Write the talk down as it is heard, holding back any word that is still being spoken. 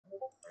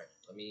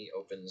me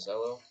open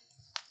Zello.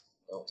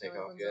 Don't take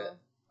off yet. Zello.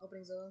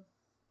 Opening Zello.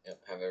 Yep,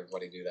 have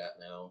everybody do that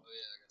now. Oh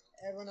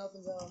yeah, Everyone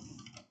opens Zello.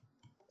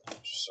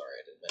 Sorry,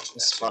 I didn't mention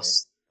that sooner.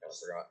 Kind of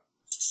forgot.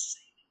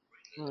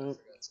 Alright.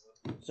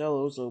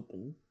 Zello's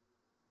open.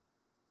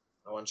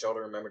 I want y'all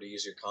to remember to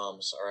use your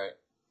comms, alright?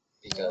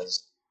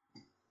 Because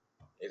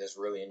it is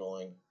really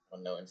annoying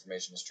when no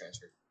information is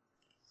transferred.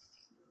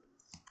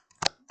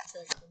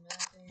 Check the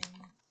mapping.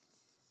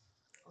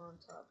 On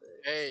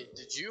topic. Hey,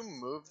 did you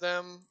move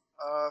them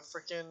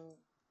freaking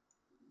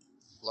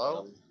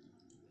low?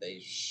 They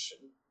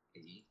shouldn't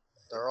be.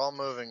 They're all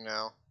moving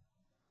now.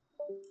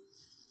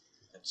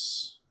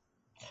 It's...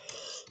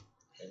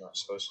 They're not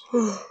supposed to be.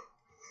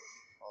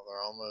 Oh,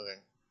 they're all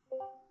moving.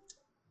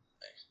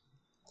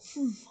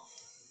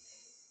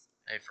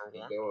 Hey, for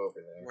one, Go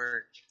over there.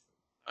 we're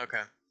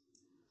okay.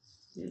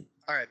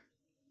 All right.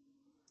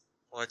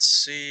 Let's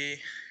see.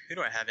 Who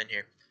do I have in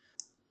here?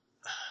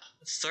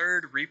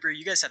 Third Reaper.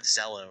 You guys have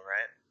Zello,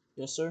 right?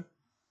 Yes, sir.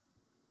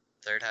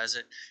 Third has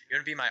it. You're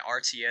gonna be my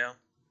RTO.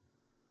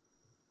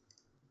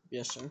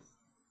 Yes, sir.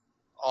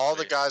 All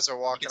the guys are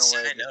walking You can say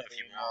away. no if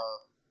you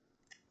want.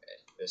 Okay,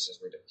 this is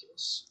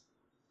ridiculous.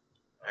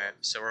 All right,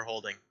 so we're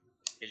holding.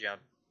 Good job.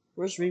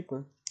 Where's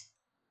Reaper?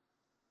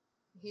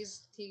 He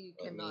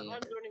cannot. me- I'm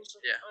doing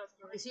some.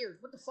 Yeah. He's here.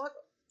 What the fuck?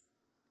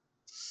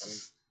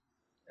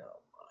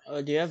 Oh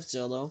my. Do you have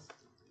Zello?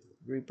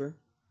 Reaper?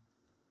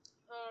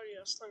 Oh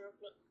yes, I open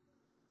it.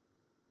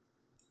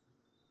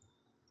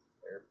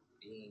 They're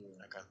being...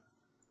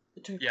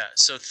 Okay. Yeah.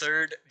 So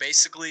third,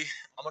 basically,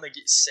 I'm gonna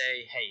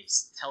say, hey,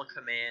 tell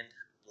command,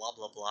 blah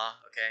blah blah.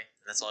 Okay,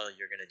 and that's all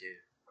you're gonna do.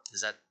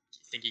 Does that? You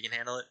think you can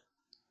handle it?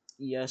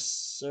 Yes,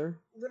 sir.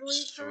 Literally,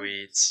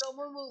 Sweet.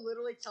 someone will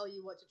literally tell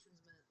you what to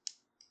transmit.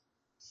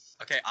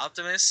 Okay,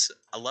 Optimus,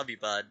 I love you,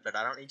 bud, but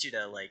I don't need you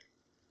to like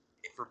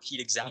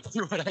repeat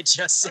exactly what I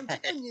just said.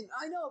 I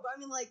know, but I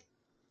mean, like,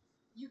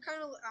 you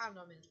kind of. I don't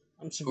know, man.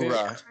 I'm severe.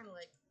 Hoorah. Trying to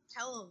like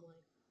tell him like.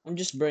 I'm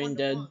just brain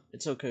dead. One-to-one.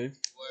 It's okay.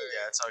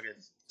 Yeah, it's all good.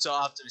 So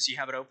Optimus, you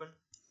have it open?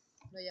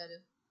 No, yeah, I do.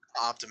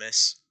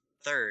 Optimus.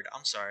 Third,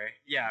 I'm sorry.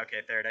 Yeah,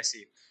 okay, third, I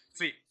see.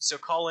 Sweet. So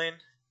call in.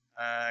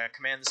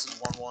 Command, this is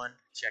 1-1.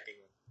 Checking.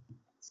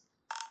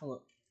 Hold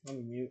up. Let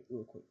me mute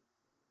real quick.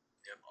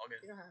 Yep, all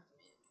good. You don't have to.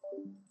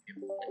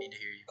 Yep, I need to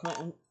hear you. Come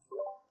on.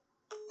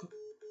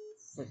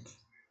 Frick.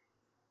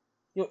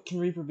 Yo, can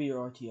Reaper be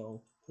your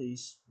RTO,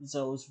 please?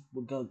 Zella's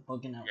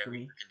bugging out Yeah, for me.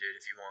 Reaper can do it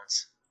if he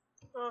wants.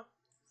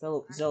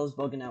 Zella's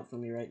bugging out for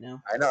me right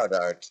now. I know the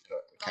art.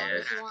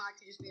 If you want, I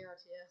can just be an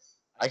RTS.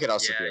 I could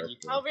also Yeah, be you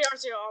art. I'll be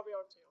RTO. I'll be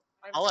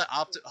RTO. I'll let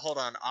hold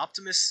on.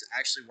 Optimus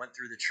actually went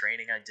through the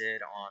training I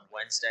did on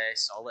Wednesday,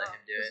 so I'll let him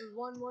do This it. is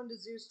 1-1 to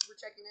Zeus. We're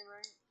checking in,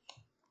 right?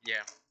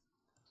 Yeah.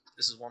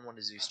 This is 1-1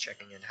 to Zeus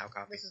checking in. How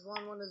copy? This is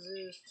 1-1 to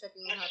Zeus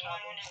checking in. How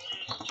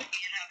copy?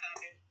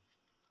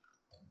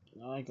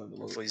 No, I got the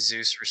Hopefully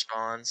Zeus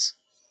responds.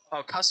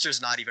 Oh,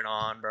 Custer's not even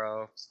on,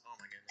 bro. Oh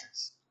my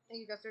goodness.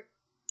 Thank you, Custer.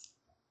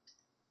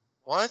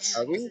 What?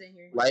 Yeah, Are we sit in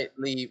here.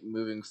 lightly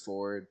moving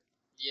forward?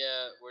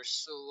 Yeah, we're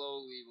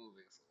slowly moving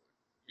forward.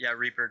 Yeah,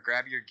 Reaper,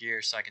 grab your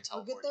gear so I can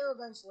We'll teleport. get there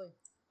eventually.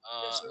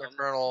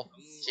 Colonel,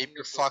 keep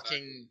your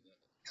fucking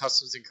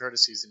customs and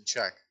courtesies in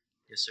check.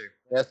 Yes, sir.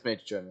 Yes,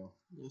 Major General.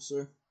 Yes,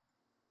 sir.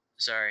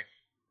 Sorry.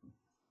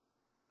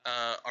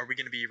 Are we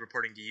going to be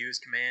reporting to you as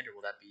command, or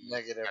will that be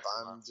Negative. Captain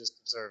I'm Lowe? just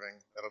observing.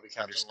 That'll be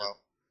Captain Understood. Lowe.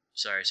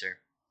 Sorry, sir.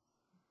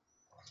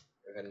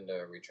 We're heading to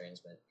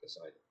retransmit because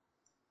I...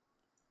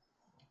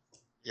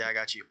 Yeah, I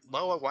got you.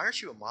 Loa, why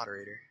aren't you a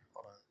moderator?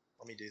 Hold on.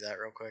 Let me do that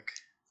real quick.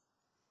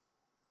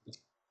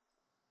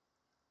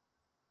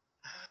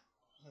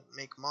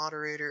 Make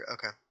moderator.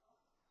 Okay.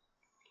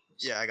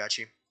 Yeah, I got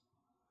you.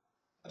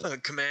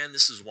 Command,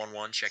 this is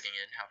 1-1 checking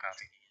in. How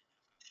copy?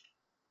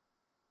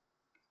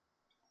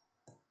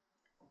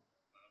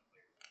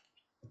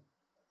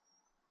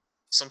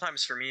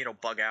 Sometimes for me it'll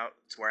bug out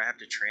to where I have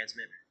to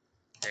transmit.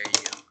 There you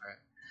go. Alright.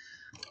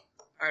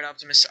 Alright,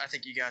 Optimus, I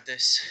think you got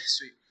this.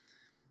 Sweet.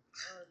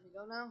 We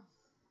go now?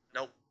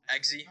 Nope.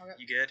 Eggsy, Okay.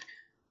 you good?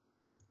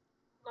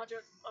 Not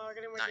yet.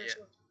 Getting Not yet.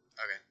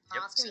 Okay.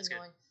 Yep, it's gonna sounds be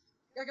good. annoying.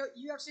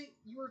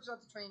 You were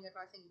at the training,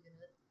 but I think you did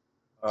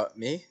it.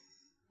 Me?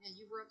 Yeah,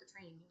 you were at the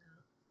training, you know.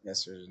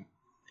 Yes, sir.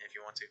 If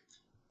you want to.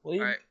 Will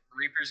you? Alright,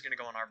 Reaper's gonna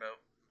go on our boat,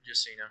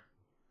 just so you know.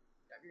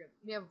 Yeah, you're good.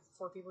 We have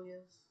 4 people,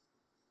 yes.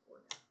 4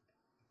 now.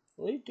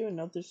 Will you do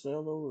another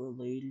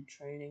Zello-related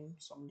training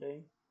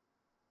someday?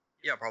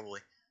 Yeah, probably.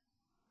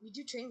 We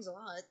do trains a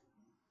lot.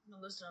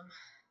 Most of them.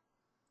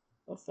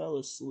 I fell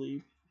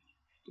asleep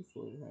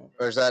before it happened.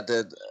 Or is that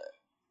did...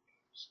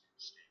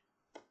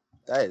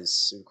 that is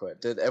super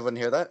quiet. Did everyone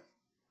hear that?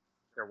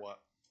 Or what?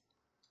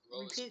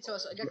 Repeat it to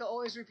us. Gecko,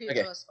 always repeat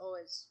Okay. it to us.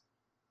 Always.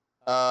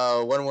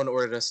 1-1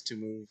 ordered us to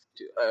move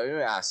to... let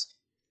me ask.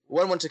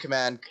 1-1 to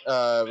command.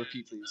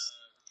 Repeat, please.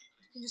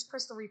 You can just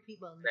press the repeat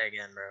button. Say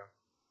again, bro.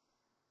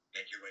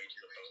 Make your way to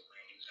the boat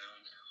landing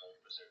zone and hold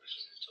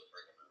position until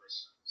further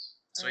notice.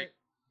 Sweet.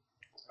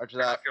 After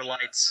Turn that... off your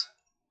lights.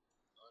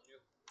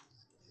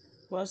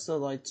 What's the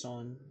lights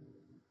on?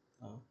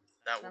 Oh.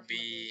 That will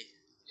be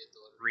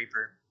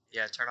Reaper.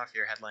 Yeah, turn off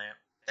your headlamp.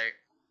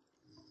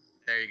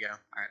 There you go.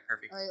 All right,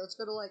 perfect. Alright, let's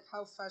go to like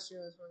how fast you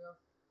guys want to go.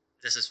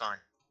 This is fine.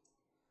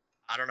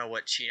 I don't know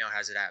what Chino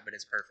has it at, but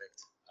it's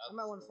perfect. I'm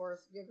at 1/4.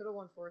 Yeah, go to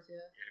 1/4. Yeah. You're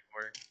at a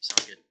quarter.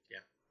 Sounds good. Yeah.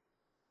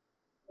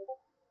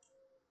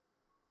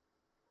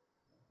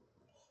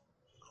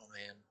 Oh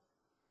man.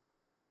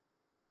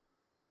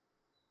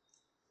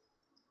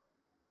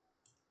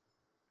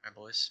 All right,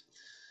 boys.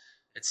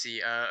 Let's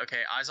see.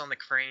 Okay, eyes on the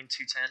crane.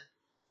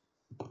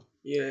 210.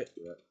 Yeah.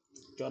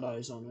 Got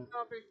eyes on it.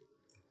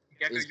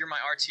 Gecko, you're my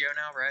RTO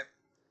now, right?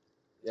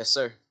 Yes,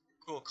 sir.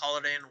 Cool. Call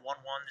it in.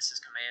 1-1. This is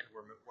command.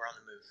 We're on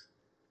the move.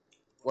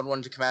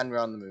 1-1 to command. We're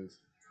on the move.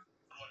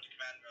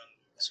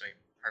 Sweet.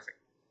 Perfect.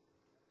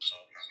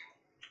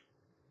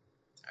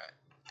 All right.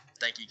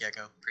 Thank you,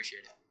 Gecko.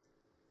 Appreciate it.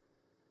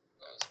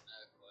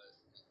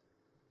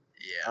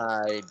 Yeah.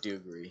 I do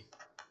agree.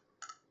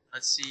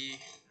 Let's see.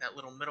 That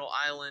little middle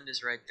island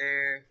is right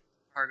there.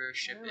 Cargo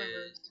ship I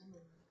remember. is.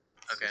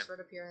 Okay. It's right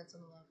up here and it's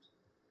on the left.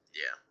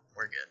 Yeah,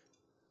 we're good.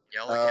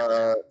 Y'all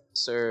okay?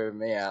 Sir,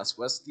 may I ask,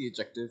 what's the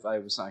objective? I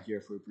was not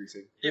here for a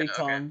briefing. Yeah, okay.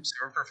 Recon. So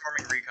we're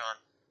performing recon.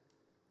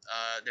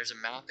 There's a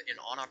map in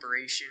on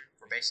operation.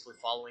 We're basically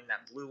following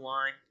that blue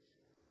line.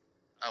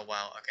 Oh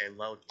wow. Okay,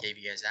 Lo gave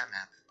you guys that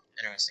map.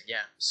 Interesting.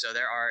 Yeah. So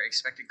there are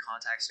expected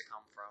contacts to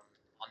come from.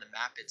 On the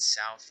map, it's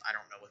south. I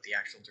don't know what the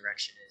actual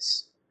direction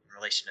is in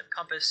relation to the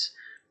compass,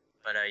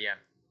 but yeah.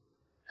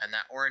 And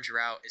that orange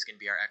route is going to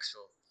be our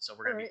exfil. So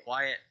we're going to be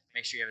quiet.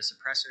 Make sure you have a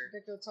suppressor.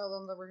 Go tell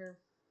them that we're here.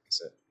 That's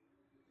it.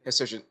 Yes,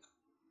 Sergeant.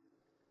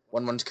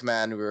 1-1 to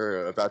command.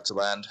 We're about to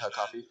land. How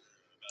copy?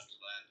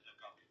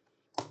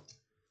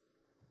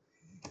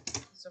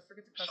 So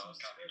forget the customs.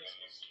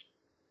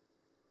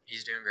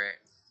 He's doing great.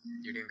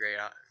 You're doing great,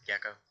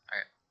 Gecko.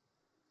 Alright.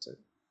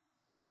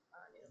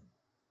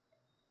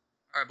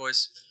 Alright,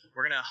 boys.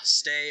 We're going to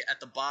stay at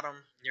the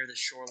bottom near the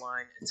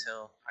shoreline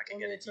until I can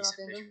get a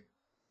decent vision.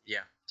 Yeah,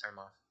 turn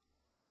them off.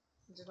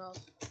 Turn it off.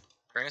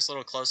 Bring us a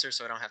little closer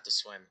so I don't have to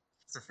swim.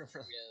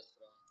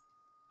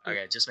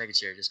 Okay, just making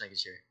sure. Just making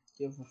sure.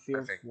 You have a fear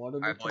Perfect. of water.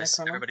 Alright, boys.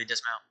 Everybody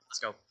dismount. Let's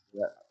go.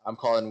 Yeah, I'm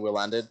calling. We're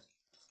landed.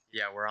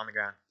 Yeah, we're on the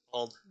ground.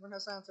 Hold. Everyone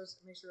has silencers.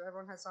 Make sure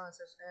everyone has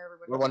silencers.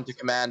 We're 1 to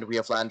command. We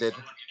have landed.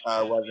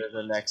 What is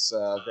the next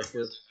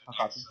objective? How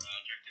copy?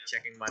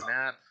 Checking my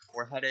map.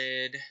 We're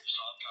headed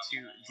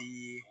to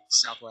the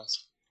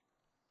southwest.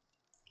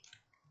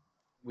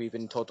 We've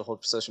been told to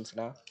hold position for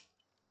now.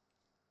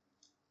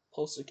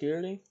 Post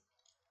security.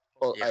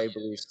 Well, Yeah. I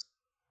believe.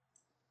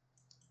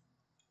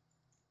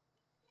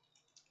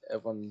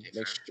 Everyone,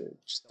 make sure.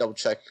 Just double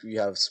check we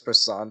have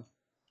suppressors on.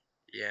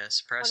 Yeah,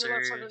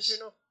 suppressors.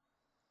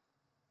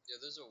 Yeah,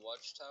 there's a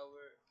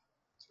watchtower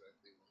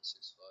directly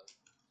 165.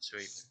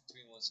 Sweet.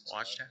 Between 165.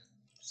 Watchtower.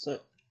 Is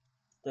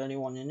there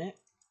anyone in it?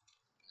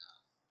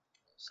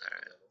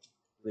 Alright.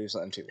 Leaves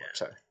nothing to Yeah.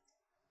 watchtower.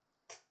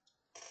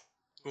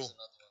 Cool.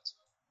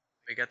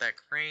 We got that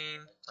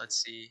crane. Let's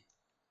see.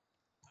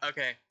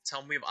 Okay, tell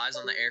them we have eyes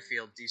on the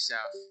airfield due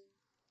south.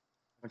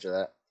 Roger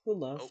that. Who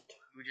left? Oh,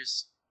 who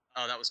just...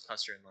 Oh, that was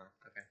Custer and Low.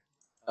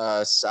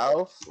 Okay.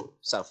 South?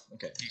 South,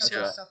 okay. Due Roger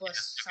south. that.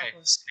 Southwest. Okay,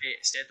 Southwest.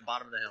 stay at the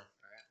bottom of the hill.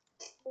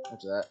 Alright.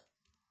 Roger that.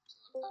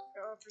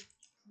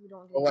 We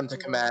don't get 1 to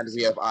command,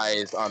 we have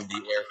eyes on the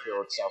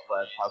airfield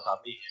southwest. How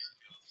copy?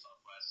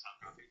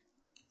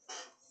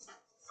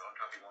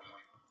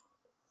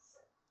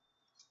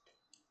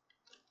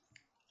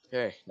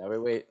 Okay, now we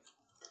wait.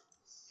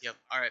 Yep,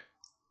 alright.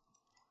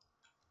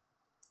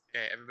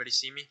 Okay, everybody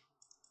see me?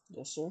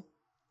 Yes, sir.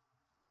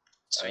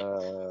 Sweet.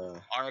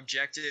 Our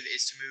objective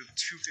is to move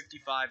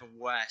 255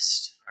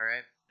 west,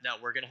 alright? No,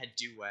 we're gonna head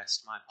due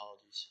west. My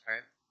apologies,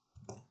 alright?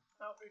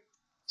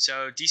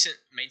 So, decent,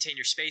 maintain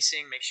your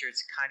spacing, make sure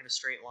it's kind of a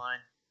straight line.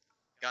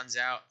 Guns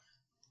out.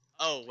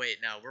 Oh, wait,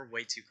 no, we're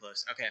way too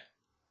close. Okay,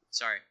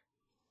 sorry.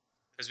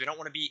 Because we don't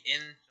want to be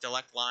in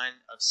direct line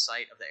of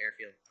sight of the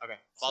airfield. Okay,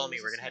 follow me.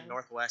 We're gonna head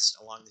northwest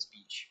along this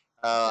beach.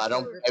 I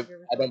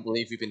don't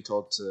believe we've been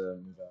told to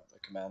move out the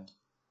command.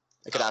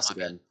 I could ask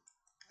again.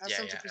 Ask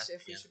them to yeah, proceed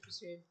if we should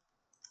proceed.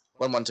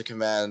 1-1 to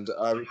command.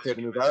 Are we clear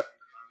to move out?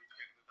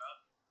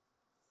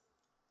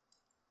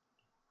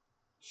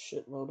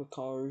 Shitload of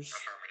cars.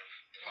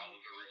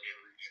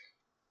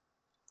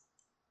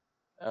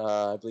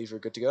 I believe we're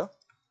good to go.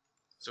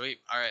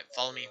 Sweet. Alright,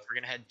 follow me. We're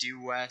gonna head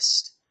due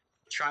west.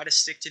 Try to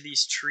stick to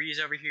these trees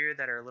over here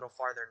that are a little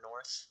farther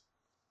north.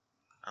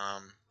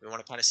 We want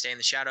to kind of stay in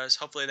the shadows.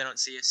 Hopefully they don't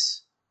see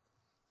us.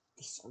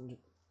 The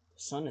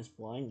sun is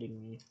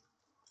blinding me.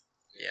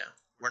 Yeah.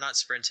 We're not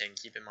sprinting,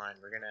 keep in mind.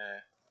 We're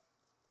gonna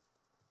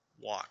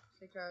walk.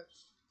 Take out.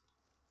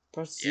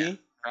 Press C. Yeah.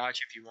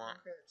 Crouch if you want.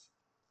 Okay.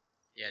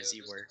 Yeah, Z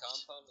there's works. The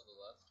compound to the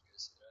left. You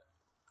guys see that?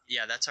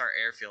 Yeah, that's our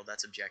airfield.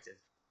 That's objective.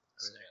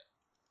 Over there.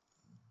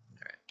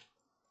 Alright.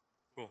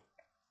 Cool.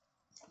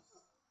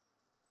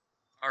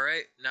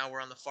 Alright, now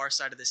we're on the far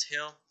side of this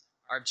hill.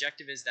 Our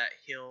objective is that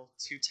hill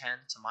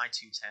 210 to my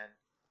 210.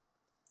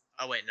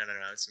 Oh wait, no,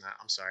 it's not.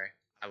 I'm sorry.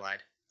 I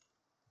lied.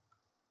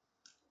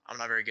 I'm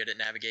not very good at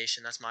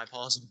navigation. That's my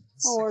apologies.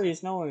 No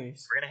worries, no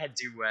worries. We're gonna head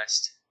due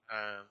west.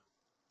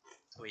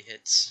 We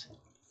hit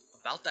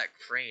about that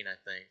crane, I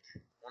think.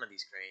 One of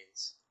these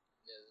cranes.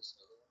 Yeah, there's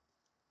another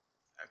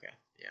one. Okay,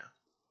 yeah.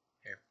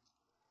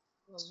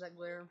 What was that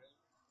glare?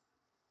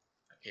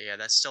 Okay, yeah,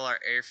 that's still our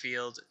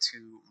airfield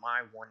to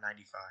my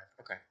 195.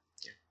 Okay,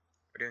 yeah.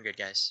 We're doing good,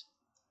 guys.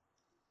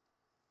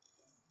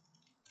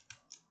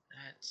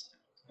 That's...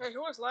 Hey,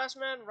 who was last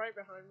man right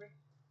behind me?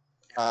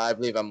 I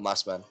believe I'm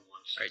last man.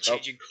 Alright,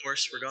 changing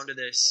course. We're going to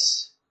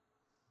this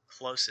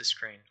closest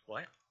crane.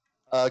 What?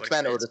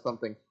 Command order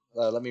something.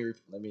 Let me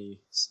No,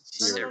 see.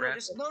 Sit no, no, no, rep.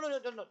 just,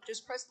 no.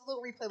 Just press the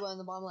little replay button on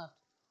the bottom left.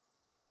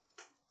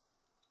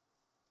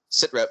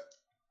 Sit rep.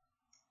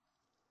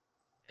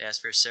 They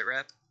asked for a sit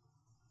rep.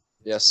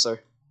 Yes, sir.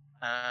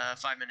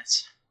 5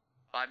 minutes.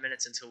 5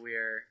 minutes until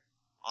we're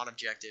on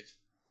objective.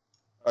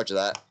 Roger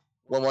that.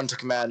 1-1 to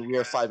command. We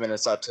are 5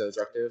 minutes out to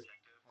objective.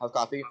 Have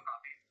copy.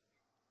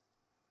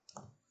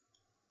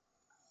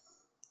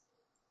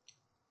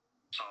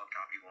 Solid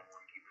copy, 1-1,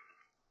 keep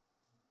moving.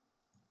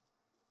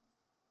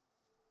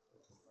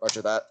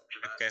 Roger that.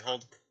 Okay,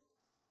 hold.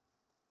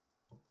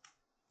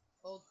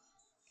 Hold.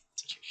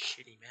 Such a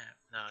shitty map.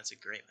 No, it's a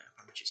great map.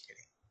 I'm just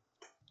kidding.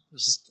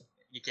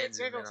 You Hey, can't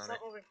zoom in Gaggle, on it. stop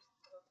moving.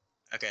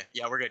 Okay,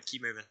 yeah, we're good.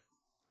 Keep moving.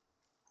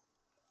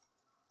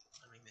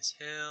 Climbing this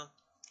hill.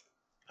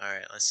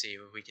 Alright, let's see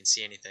if we can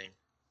see anything.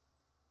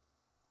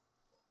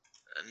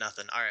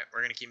 Nothing. Alright,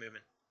 we're gonna keep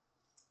moving.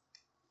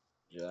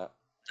 Yeah.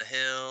 The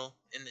hill,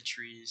 in the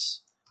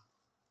trees.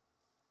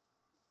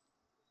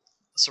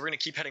 So we're gonna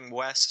keep heading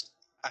west.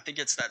 I think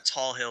it's that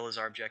tall hill is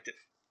our objective.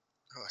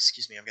 Oh,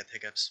 excuse me, I've got the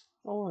hiccups.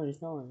 No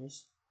worries, no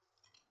worries.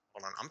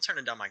 Hold on, I'm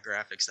turning down my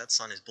graphics. That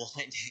sun is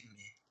blinding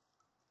me.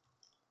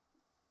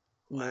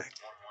 No. Black.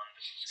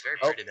 It's very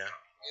Oh. pretty though. Yo,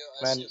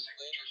 I Man. see a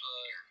plane in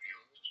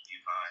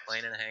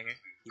Plane in a hangar.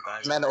 Keep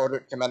eyes Command on it.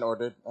 ordered. Command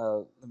ordered.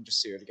 Let me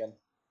just see it again.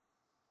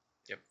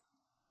 Yep.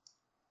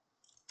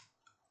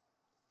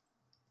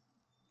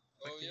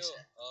 Oh, What yo, is it?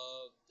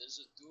 there's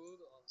a dude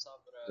on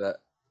top of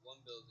That. one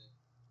building.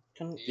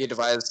 Can Be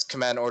advised.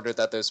 Command ordered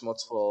that there's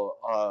multiple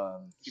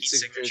Heat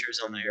signatures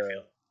on the and,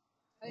 airfield.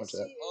 I What's see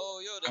that? it. Oh,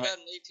 yo, they got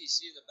an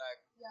APC in the back.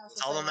 Yeah,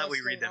 so Tell them that I we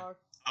was read saying, them.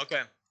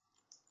 Okay.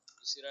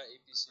 You see that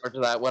APC?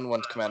 Roger that.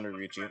 1-1 to command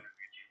review you.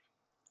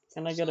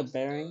 can I get a South of the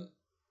bearing?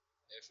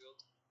 Airfield.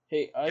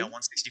 Hey, I Yeah,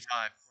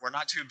 165. We're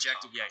not to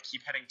objective yet.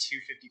 Keep heading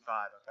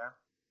 255, okay?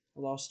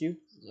 lost you.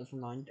 Never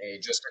mind. Hey,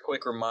 just a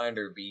quick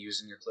reminder: be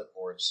using your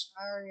clipboards.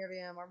 I already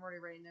am. I'm already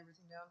writing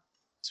everything down.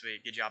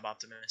 Sweet. Good job,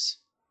 Optimus.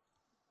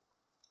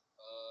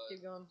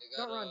 Keep going. They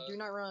got, Don't run. Do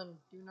not run.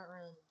 Do not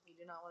run. We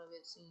do not want to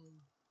get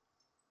seen.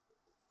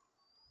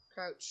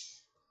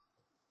 Crouch.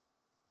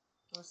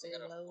 I want to They say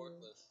got a low.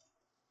 forklift.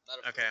 Not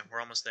a Okay, forklift, we're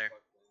almost there.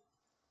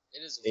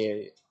 It is a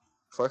A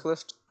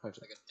forklift.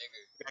 Roger. like a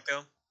digger.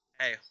 Gecko?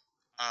 Hey,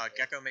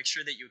 Gecko, make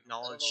sure that you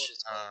acknowledge what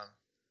it's called.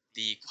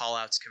 the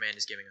callouts command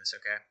is giving us,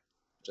 okay?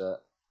 Roger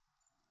that.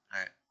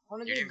 Alright. I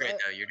want to You're doing get.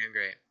 great, though. You're doing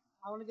great.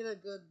 I want to get a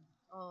good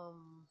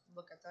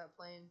look at that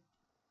plane.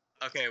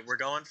 Okay, we're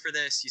going for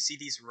this. You see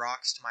these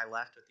rocks to my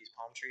left with these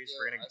palm trees? Yo,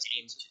 We're gonna I've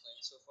gain. seen 2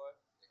 planes so far.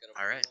 They got a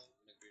Alright. blue one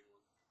and a green one.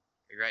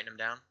 Are you writing them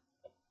down?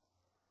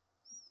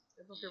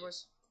 Up here,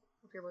 boys.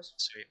 Up here, boys.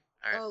 Sweet.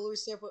 Alright. Oh,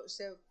 Louis, stay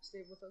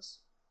with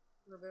us.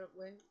 A little bit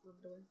away. A little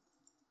bit away.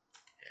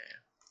 Yeah,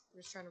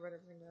 We're just trying to write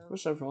everything down.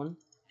 Where's everyone?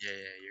 yeah,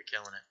 you're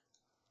killing it.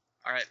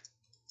 Alright.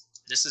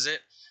 This is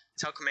it.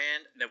 Tell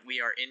command that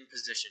we are in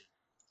position.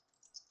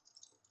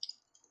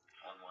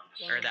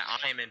 1-1. Or that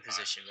I am in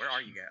position. Where are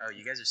you guys? Oh,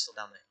 you guys are still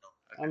down the hill.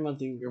 Okay. I'm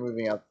at You're the.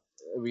 moving up.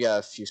 We got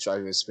a few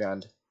stragglers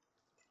behind.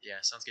 Yeah,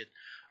 sounds good.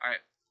 Alright.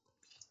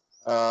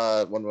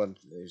 1-1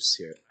 is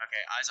here.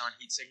 Okay, eyes on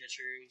heat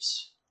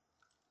signatures.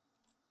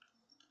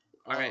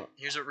 Alright,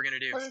 here's what we're gonna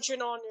do.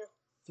 Punching on you.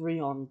 3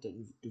 on the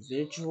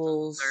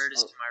individuals. Third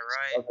is to my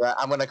right.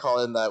 Okay, I'm gonna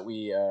call in that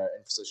we are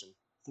in position.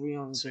 3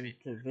 on the Sweet.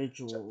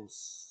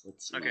 individuals.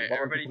 Let's see. Okay, 1-1 to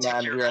everybody take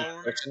command. your We are in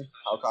own. position.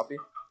 I'll copy.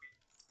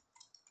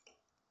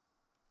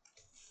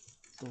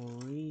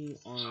 3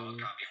 Solid on copy,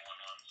 1-1.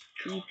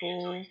 Get all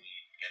people. the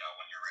get out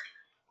when you're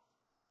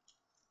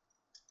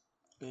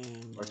ready.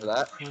 And Roger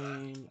that.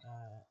 plane.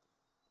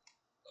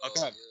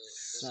 Okay. yo,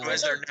 So- Who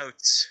has their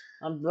notes?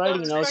 I'm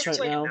writing Third, notes right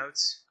respectfully- now.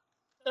 Notes.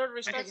 Third,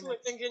 respectfully,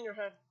 notes. think in your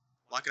head.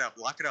 Lock it up.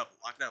 Lock it up.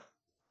 Lock it up.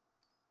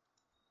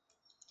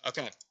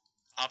 Okay.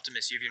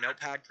 Optimus, you have your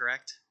notepad,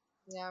 correct?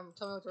 Yeah,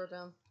 tell me what to write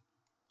down.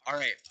 All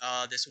right.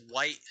 This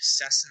white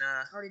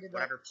Cessna, Already did that.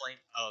 whatever plane.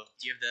 Oh,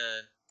 do you have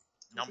the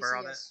number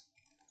of it? yes.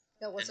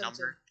 Yeah, The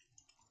 172. number.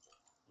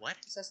 What?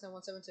 Cessna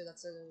 172.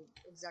 That's the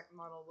exact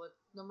model. What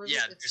number is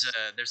Yeah, it?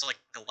 there's like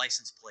the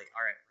license plate.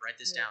 All right, write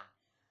this Yeah. down.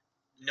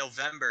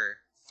 November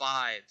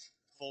 5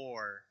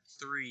 4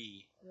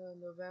 3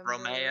 November.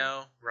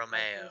 Romeo.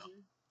 Romeo.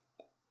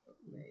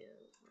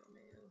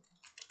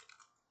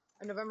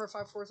 And November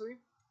 543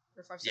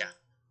 or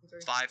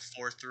 573.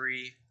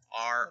 543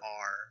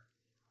 RR.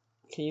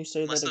 Can you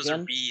say Unless that those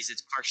again? are B's,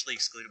 it's partially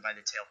excluded by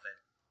the tail fin.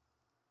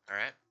 All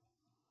right.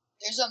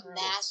 There's a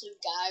massive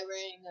guy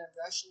wearing a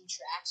Russian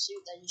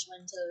tracksuit that just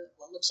went to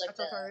what looks like That's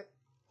our the. target.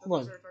 Come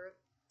on. That's our target.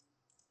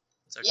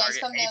 So Yeah, it's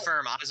target, coming aim out.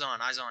 firm, eyes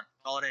on, eyes on.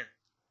 Call it in.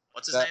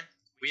 What's his That- name?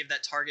 We have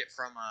that target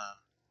from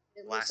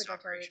It last looks like our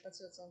target. operation. That's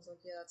what it sounds like.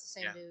 Yeah, that's the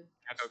same Yeah. dude.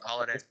 Echo,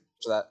 call it in.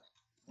 For that.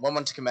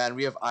 1-1 to command.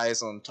 We have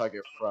eyes on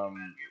target from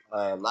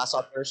last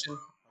operation.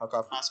 How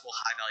copy? Possible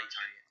high value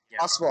target. Yeah.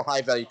 Possible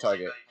high value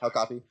target. How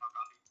copy?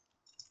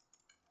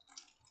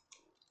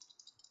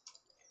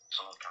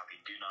 Solid copy.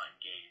 Do not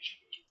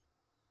engage.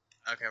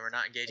 Okay, we're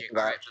not engaging.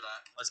 Right. Alright,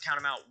 let's count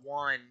them out.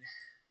 1,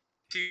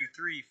 2,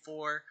 3,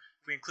 4.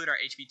 If we include our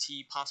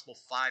HVT, possible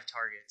 5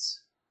 targets.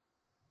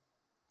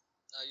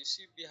 Now you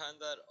see behind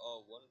that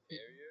one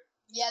barrier.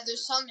 Yeah,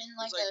 there's some in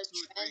like There's like a 2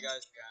 or 3 trend.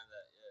 guys behind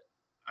that.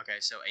 Yeah. Okay,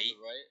 so On 8.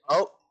 the right.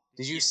 Oh,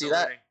 did you He's see still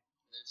that? living.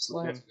 There's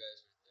What? 2 guys right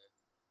there.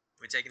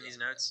 We taking these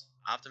notes?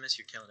 Optimus,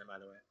 you're killing it, by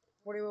the way.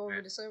 What do you want me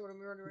Alright. to say? What do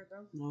we want to write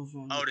down? No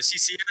fun. Oh, does he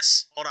see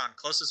us? Hold on,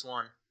 closest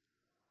one.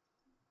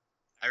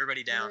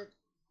 Everybody down.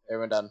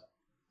 Everyone done.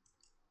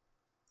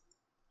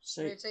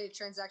 Say, Say,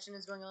 transaction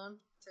is going on.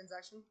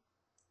 Transaction.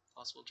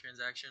 Possible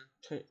transaction.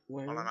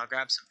 where? Hold on, I'll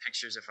grab some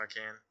pictures if I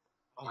can.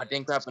 Oh, I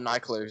didn't grab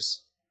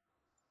binoculars.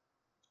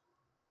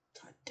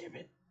 God damn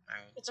it.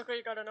 Alright. It's okay,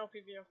 you got an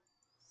LPVO.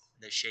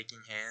 They're shaking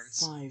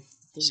hands. 5.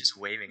 He's just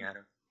waving at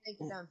him. Take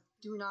it down.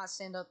 Do not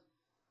stand up.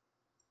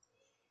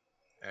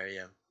 There you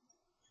go.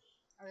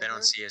 Are They don't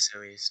there? see us at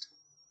least.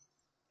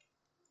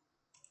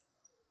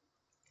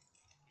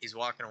 He's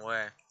walking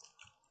away.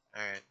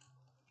 Alright.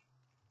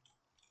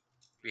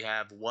 We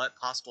have what?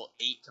 Possible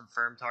 8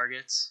 confirmed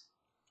targets.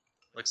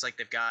 Looks like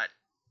they've got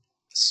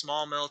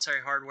small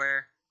military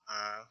hardware,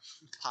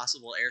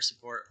 possible air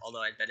support,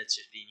 although I bet it's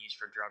just being used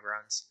for drug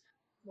runs.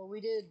 Well,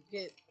 we did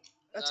get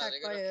Nah, attacked they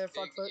got by a a big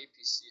frog foot.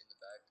 APC in the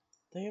back.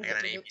 They I have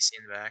got an Yep. APC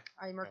in the back.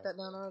 I marked that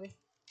down already.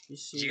 You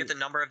see, Did you get the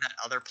number of that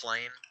other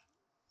plane?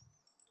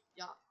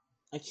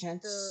 I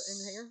can't. In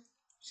here.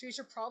 So we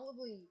should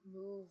probably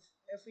move.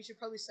 If we should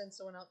probably send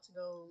someone out to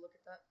go look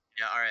at that.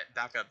 Yeah, alright,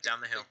 back up, down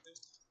the hill.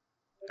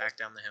 Back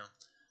down the hill.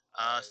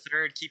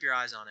 Third, keep your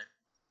eyes on it.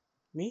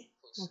 Me?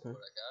 Close to Okay.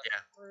 what I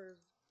got.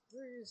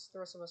 Where is the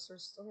rest of us?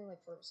 There's something like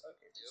 4 of us.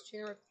 Okay, there's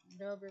Chino,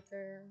 Nub right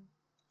there.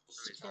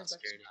 Somebody's not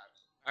Transaction. scared.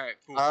 Alright,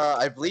 cool.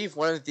 I believe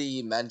one of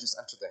the men just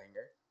entered the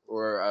hangar.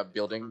 Or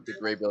building, the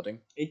gray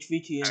building.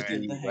 HVT is Alright.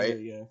 in the hangar, Right?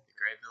 yeah. The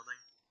gray building.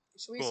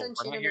 Should we Cool. send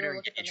We're Chino not to here go to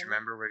look at engage, that?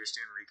 remember? We're just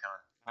doing recon.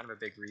 Kind of a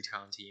big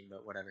recon team,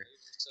 but whatever.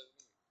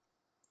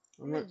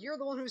 I mean, you're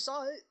the one who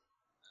saw it.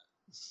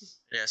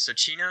 Yeah, so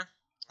Chino,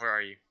 where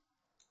are you?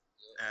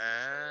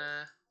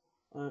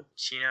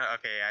 Chino,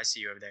 okay, I see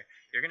you over there.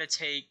 You're gonna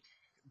take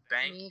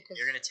Bank, Me, 'cause-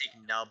 you're gonna take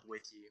Nub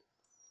with you.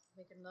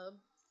 Make a nub.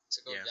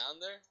 To go Yeah. down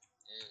there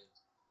and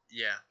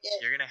Yeah. Yeah.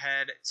 You're gonna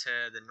head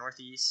to the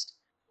northeast,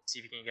 see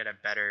if you can get a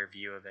better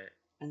view of it.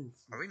 And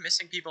Are we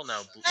missing people?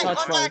 No. Hey, Shots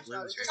contact! fired.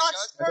 Blues, right?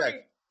 Shots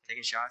fired!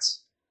 Taking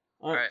shots?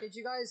 Alright. Alright. Did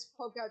you guys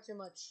poke out too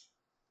much?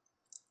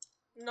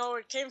 No,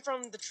 it came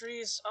from the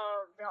trees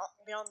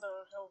beyond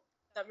the hill.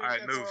 That means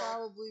Alright, that's move.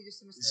 Probably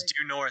just a It's mistake.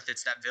 due north,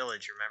 it's that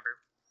village,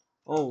 remember?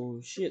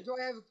 Oh shit. Do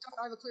I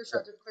have a clear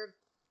shot? Clear.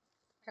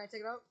 Can I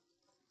take it out?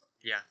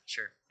 Yeah,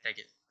 sure. Take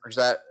it. Roger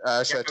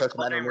that. Should I Yeah, tell we're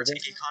commander we're moving?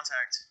 taking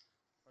contact.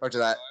 Roger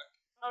that.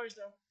 Oh, he's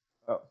down.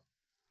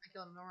 I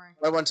killed him, don't worry.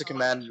 I went to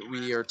command.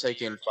 We are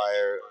taking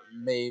fire.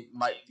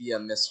 Might be a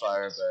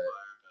misfire, but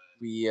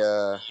we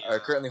are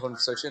currently holding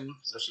position.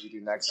 What should we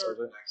do next? Sure.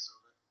 Over?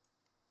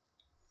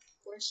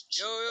 Where's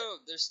yo,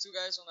 there's 2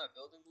 guys on that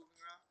building moving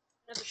around.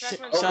 There's a Shit.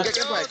 trackman. Oh, Shot. get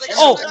Yo, back. they Get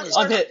Oh, back. got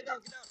I'm hit. Get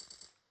down.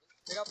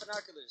 They got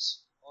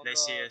binoculars. On They the,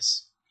 see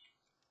us.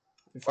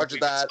 Roger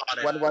We've been that.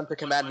 spotted. 1-1 to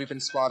command. We've been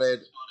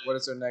spotted. What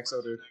is our next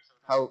order?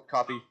 How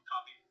copy? Okay.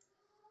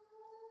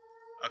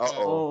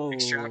 Uh-oh. Oh.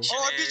 Extraction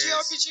Oh, RPG, is...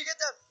 RPG, get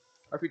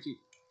that. RPG.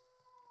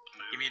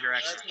 Give me a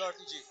direction. That's an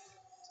RPG.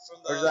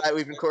 From the. Roger that.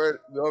 We've been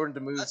ordered to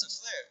move. That's a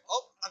flare.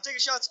 Oh, I'm taking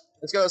shots.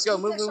 Let's go. Let's go.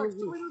 Move. Tech shot. Move. Should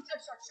Move. we move tech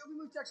shot? Should we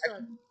move tech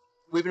shot?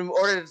 We've been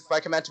ordered by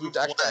command to move to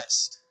extract.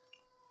 west.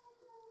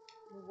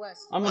 Move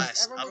west. I'm in-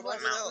 West, Everyone up move the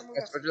west. mountain. Everyone move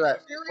Yes, west. roger that.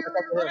 Here.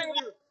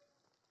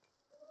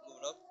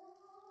 Moving up.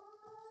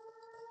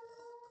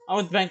 I'm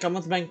with bank. I'm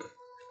with bank.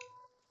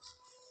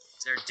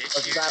 Is there a ditch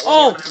Roger here? that.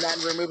 Oh! 1-1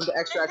 command. We're moving to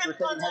extract. We're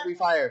taking heavy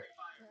fire.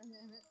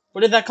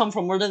 Where did that come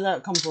from? Where did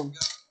that come from? I'm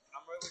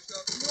right with you.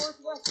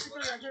 Northwest.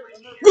 I'm here.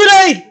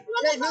 Grenade!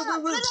 Hey, move.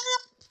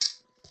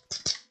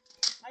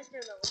 I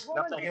speared that one.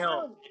 Up the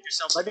hill. Get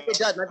yourself Might be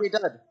dead. Might be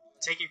dead.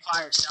 taking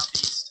fire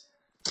southeast.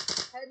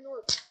 Head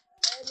north.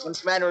 Head One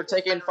north. commander, we're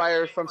taking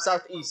fire from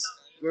southeast.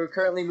 We're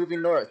currently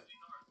moving north.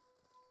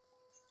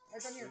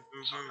 Right down here. Move.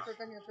 Right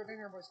down here. Right down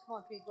here, boys. Come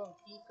on, keep going.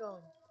 Keep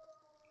going.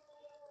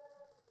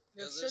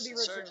 There Yeah, should there's be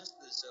red here. insurgents to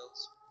the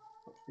cells.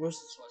 Where's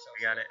Just watch out.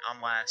 We got it.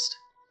 I'm last.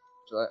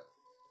 So that-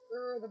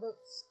 Where are the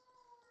boats?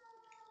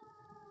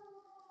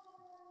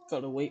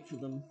 gotta wait for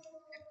them?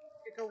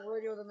 Go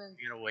radio them in.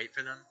 You gonna wait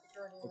for them?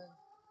 Radio them in.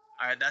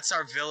 Alright, that's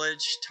our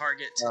village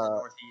target to the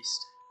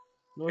northeast.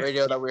 North?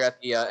 radio that we're at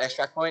the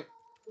extract point.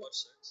 Watch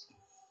 6.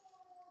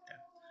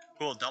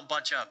 Cool, don't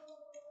bunch up.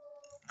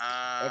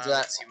 Roger that.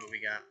 Let's see what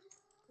we got.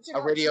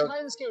 Should radio- Should we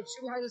hide this cave?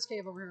 Should we hide this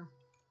cave over here?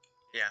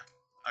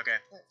 Okay.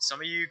 Some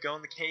of you go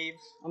in the cave.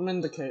 I'm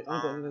in the cave.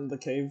 I'm going in the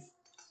cave.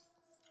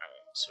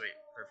 Sweet,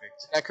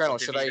 perfect. Yeah, Colonel, We'll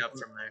should divvy I, it up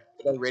from there?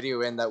 should I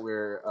radio in that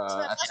we're at the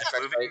Yeah, extract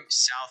moving site?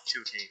 south to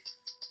a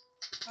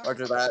cave.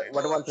 Roger that.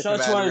 What I want to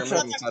Shots command, fired, we're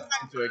shots- moving south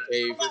into a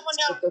cave. One We're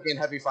down. still taking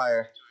heavy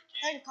fire.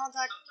 Hey,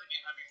 contact.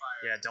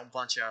 Yeah, don't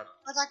bunch up.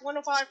 Contact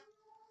 105.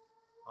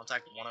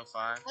 Contact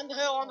 105. On the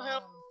hill, on the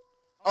hill.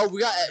 Oh,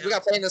 we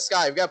got plane in the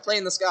sky. We got plane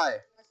in the sky.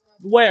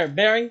 Where?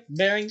 Bearing?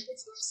 Bearing?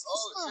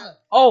 Oh, shit.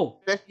 Oh!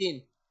 15.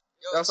 Yo,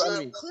 That's shut what I up.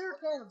 mean. Clear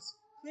cons.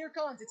 Clear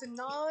cons. It's a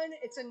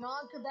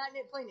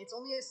non-combatant plane. It's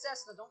only a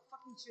Cessna. Don't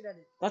fucking shoot at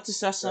it. That's a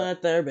Cessna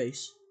at the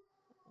airbase.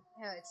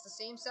 Yeah, it's the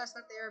same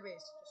Cessna at the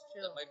airbase. Just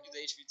chill. That might be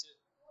the HV2.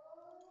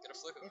 Gotta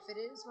flip it. If it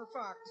is, we're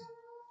fucked.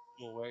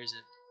 Well, where is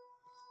it?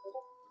 What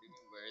do you mean,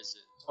 where is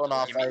it? Hold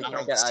off. You mean I I can't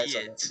don't get eyes see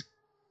on it. it.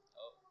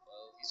 Oh,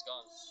 well, he's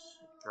gone.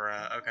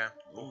 Bruh,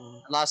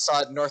 okay. Last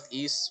saw it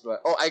northeast,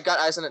 but oh, I got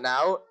eyes on it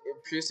now. It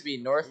appears to be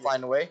north,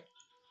 flying away.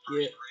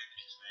 Yeah.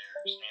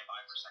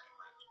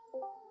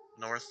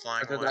 North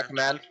flying Roger away. that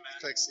command.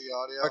 Fix the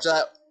audio. Roger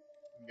that.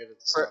 And get it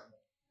to For- stop.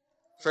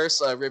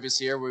 First rib is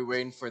here. We're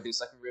waiting for the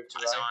second rib to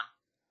Eyes arrive.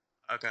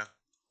 on. Okay.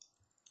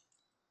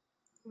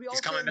 We all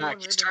He's coming can't back. go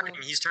in He's river turning.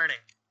 now. He's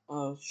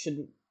turning.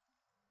 Should...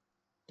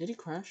 Did he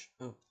crash?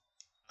 Oh.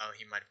 Oh,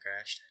 he might have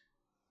crashed.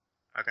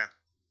 Okay.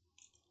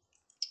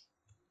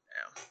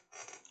 Yeah.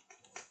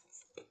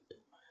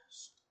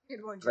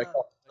 Good one, Did I John.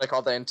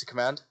 call that into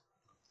command?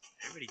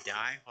 Anybody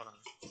die? Hold on.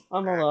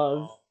 I'm Alright, alive.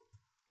 well,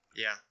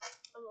 yeah.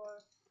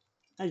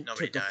 I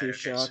Nobody took a died, few okay,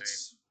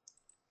 shots.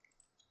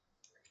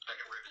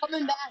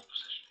 Coming back.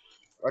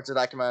 Roger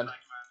that command.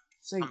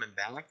 Say, Coming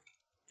back?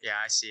 Yeah,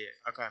 I see it.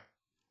 Okay.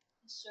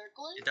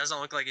 Circling. It doesn't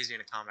look like he's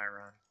doing a combat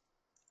run.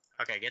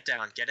 Okay, get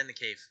down. Get in the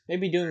cave.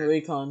 maybe doing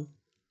recon.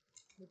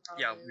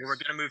 Yeah, we were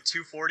gonna move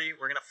 240.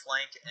 We're gonna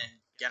flank and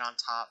get on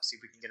top, see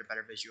if we can get a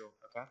better visual.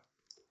 Okay.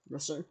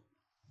 Yes, sir.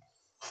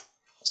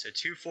 So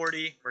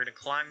 240. We're gonna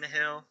climb the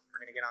hill. We're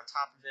gonna get on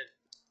top of it.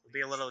 We'll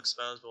be a little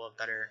exposed, but we'll have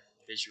better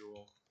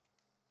visual.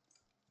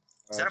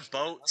 Is that a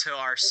boat to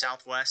our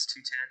southwest?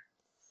 210.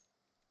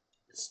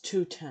 It's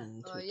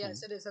 210.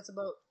 Yes, it is. That's a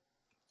boat.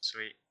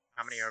 Sweet.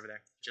 How many are over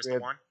there? Just Rib.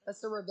 the one? That's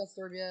the rib. That's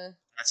the rib. Yeah.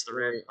 That's the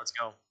rib. Wait. Let's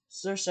go.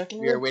 Is there a second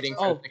We are rib? waiting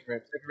for Oh, the second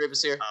rib. Second rib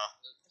is here. Oh,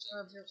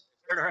 That's the rib.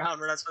 turn around.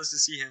 We're not supposed to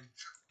see him.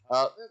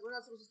 We're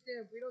not supposed to see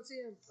him. We don't see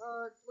him.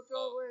 Look the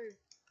way.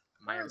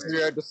 My Where is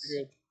Disappeared,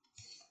 disappeared.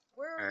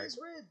 Where are Alright. his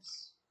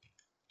ribs?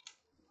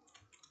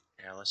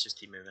 Yeah, let's just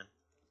keep moving.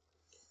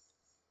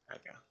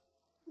 Okay.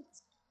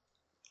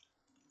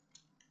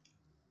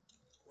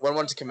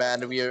 1-1 to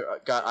command. We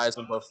got eyes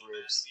on both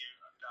ribs.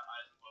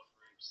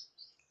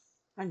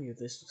 I knew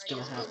this was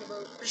gonna Alright, happen. let's go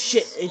to the boat.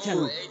 Shit, Oh,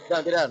 A10. Get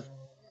down, get down.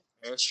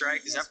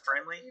 Airstrike, is that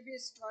friendly?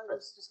 Previous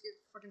drivers, just get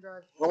fucking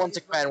drive. 1-1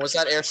 to command. Was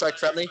that airstrike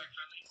friendly?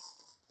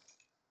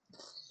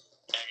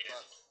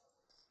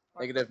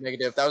 Negative,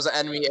 negative. That was an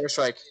enemy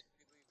airstrike.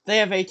 They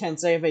have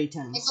A10s. They have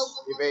A10s.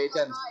 You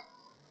have A10.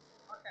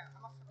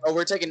 Oh,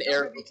 we're taking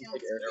air. We can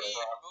take air.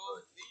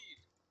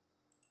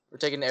 We're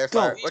taking air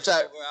fire. Watch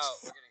that. We're out.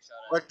 We're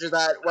getting shot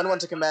at. Roger that. 1-1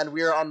 to command.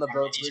 We are on the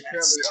boats. We're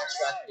currently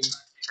extracting.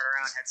 Turn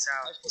around, head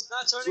south. It's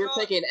not turning We're on.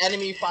 taking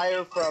enemy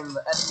fire from enemy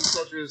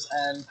soldiers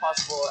and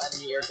possible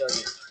enemy air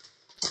targets.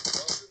 Don't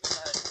shoot me in the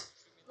head.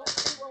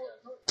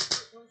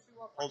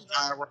 Hold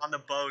fire, we're on the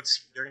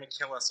boats. They're gonna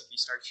kill us if you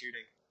start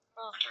shooting.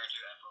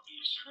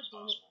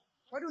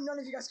 Why do none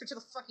of you guys go to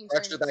the fucking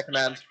Roger train? that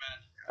command.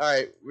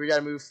 Alright, we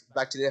gotta move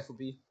back to the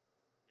FOB.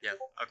 Yeah,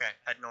 okay,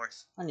 head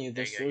north. I knew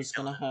There this you go, was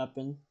you're gonna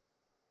happen.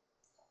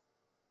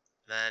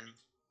 Then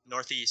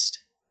northeast.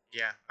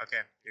 Yeah,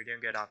 okay. You're doing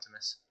good,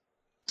 Optimus.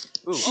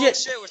 Ooh, Oh Shit.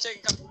 shit, we're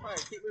taking cover fire.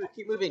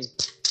 keep moving.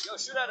 Yo,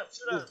 shoot at him,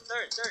 shoot at him.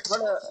 Third.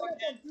 Run a-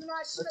 Do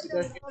not shoot at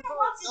There. them. No,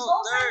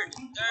 third.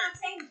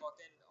 Fucking,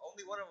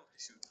 only one of them can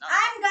shoot. Not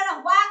I'm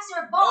gonna wax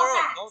your no, ball no,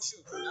 sack. don't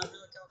shoot. Not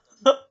really count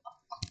them.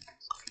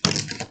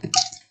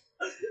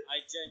 I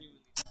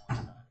genuinely don't want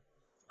to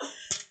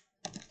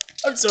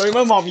die. I'm sorry,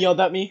 my mom yelled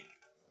at me.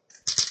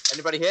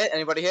 Anybody hit?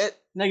 Anybody hit?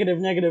 Negative,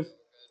 negative.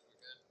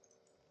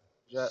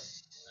 Yeah. I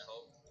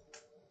hope.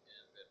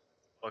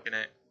 Yeah, Looking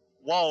at.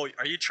 Whoa,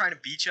 are you trying to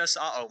beach us?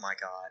 Oh my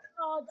god.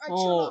 Oh, I Oh.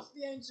 turned off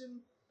the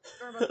engine.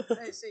 Sorry about that.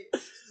 Hey, see,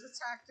 this is a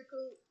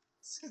tactical.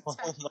 Oh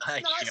my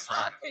It's not god.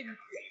 stopping.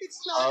 It's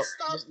Oh, not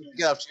stopping.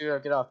 get off,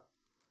 get off.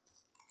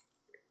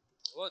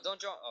 Well, don't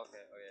jump. Okay,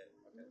 okay.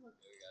 Yeah, we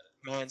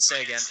got it. Man,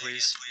 say again,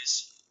 please.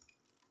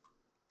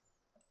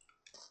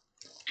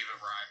 You've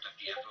arrived at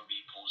the FOB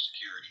pool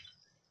security.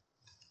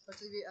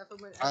 Let's leave the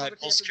FOB. Alright,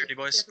 full security,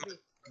 boys.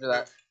 Do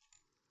that.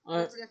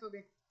 Alright, What's the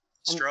FOB?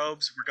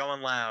 Strobes, we're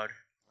going loud.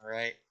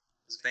 Alright?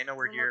 Because if they know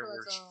we're One here, more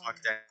we're lights on.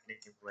 fucked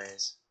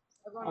anyways.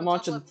 Everyone I'm on top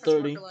watching left, press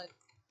 30. marker light.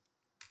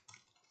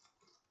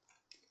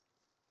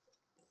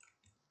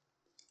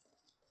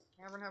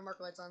 Everyone have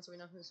marker lights on so we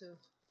know who's who.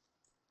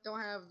 Don't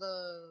have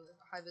the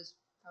high vis.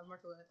 Have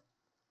marker light.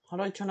 how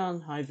do I turn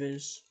on high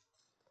vis?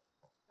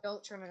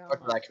 Don't turn it on.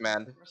 Roger that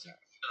command.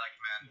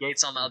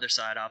 Gates on the other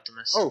side,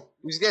 Optimus. Oh,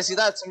 you guys see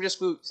that? Somebody just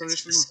flew from the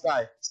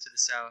sky. It's to the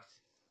south.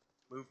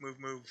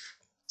 Move.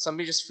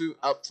 Somebody just flew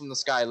up from the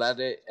sky,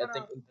 landed, I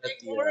think, at the,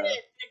 Ignore it.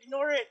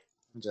 Ignore it.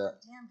 Roger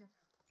that. Damn,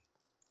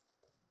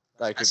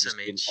 That could just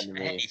be an SMH.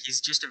 Hey, enemy.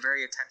 he's just a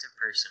very attentive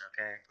person.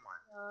 Okay, come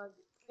on.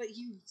 But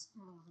he.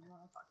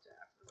 I'll talk to you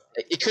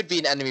after. It could be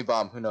an enemy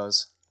bomb. Who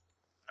knows?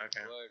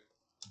 Okay. Word.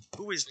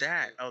 Who is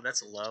that? Oh,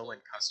 that's Low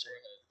and Custer.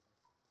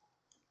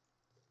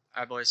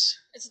 Alright, boys.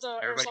 It's the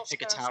Everybody airsoft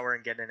pick a gas. tower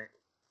and get in it.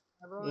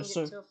 Everyone Yes, get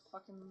sir. to a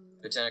fucking.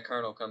 Lieutenant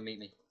Colonel, come meet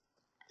me.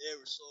 Yeah,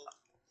 we're so.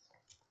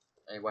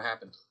 Hey, what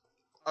happened?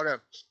 Okay.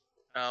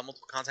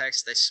 Multiple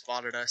contacts. They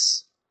spotted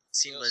us.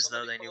 Seemed Yo, as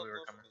though somebody they knew pull we up were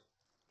over coming. me.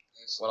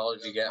 What all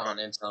did you get on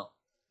intel?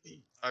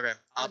 Okay.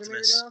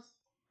 Optimus.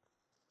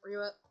 Where you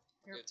at?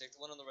 Here. Yeah, take the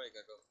one on the right,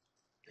 Gecko.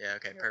 Yeah.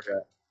 Okay. Here.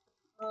 Perfect.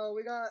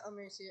 We got. Let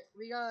me see it.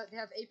 They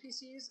have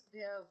APCs.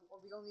 They have. Well,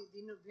 we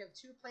have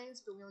 2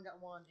 planes, but we only got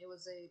 1. It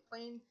was a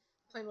plane.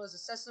 The plane was a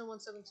Cessna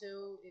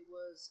 172. It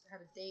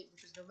had a date,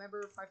 which is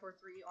November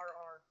 543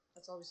 RR.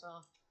 That's all we saw.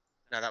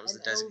 No, that was the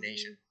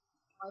designation.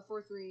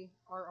 543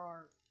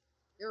 RR.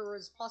 There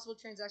was possible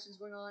transactions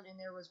going on, and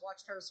there was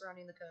watchtowers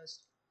surrounding the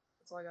coast.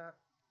 That's all I got.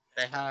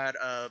 They had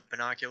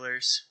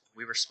binoculars.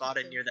 We were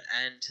spotted near the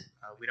end.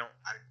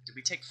 Did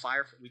we take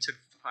fire? We took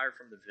fire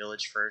from the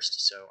village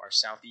first, so our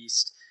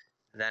southeast.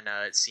 Then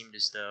it seemed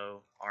as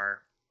though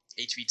our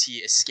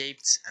HVT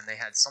escaped, and they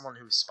had someone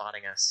who was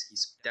spotting us.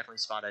 He's definitely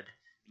spotted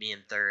me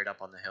and Third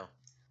up on the hill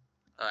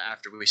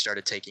after we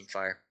started taking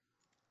fire.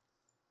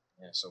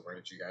 Yeah, so where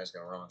did you guys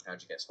go wrong?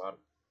 How'd you get spotted?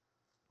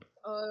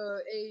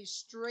 A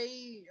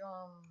stray,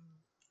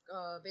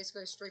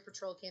 basically a stray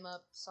patrol came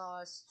up, saw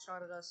us,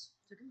 shot at us,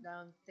 took him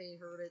down. They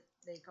heard it.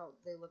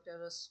 They looked at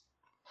us,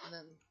 and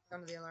then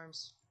sounded the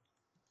alarms.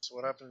 So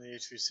what happened to the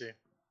HVC?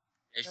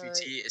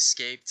 HVT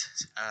escaped.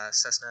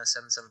 Cessna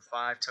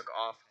 775 took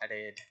off,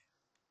 headed.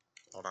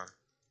 Hold on.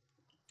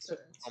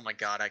 Oh my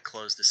god, I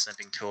closed the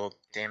snipping tool.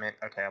 Damn it.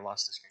 Okay, I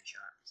lost the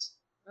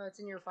screenshot. It's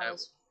in your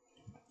files.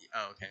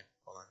 Oh, okay.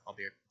 Hold on.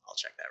 I'll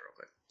check that real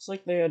quick. It's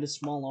like they had a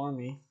small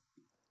army.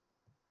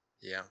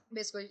 Yeah.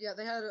 Basically, yeah,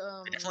 they had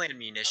They definitely had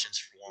munitions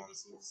for one.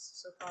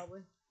 ABCs, so probably.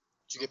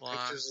 Did you get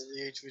pictures of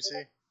the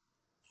HVC?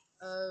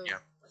 Yeah.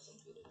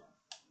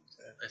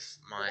 If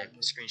my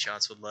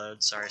screenshots would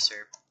load. Sorry,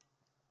 sir.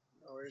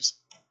 No worries.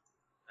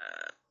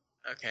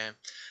 Okay.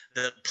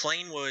 The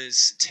plane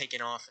was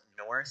taken off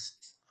north.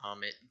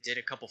 It did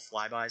a couple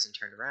flybys and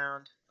turned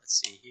around. Let's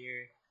see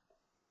here.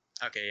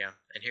 Okay, yeah.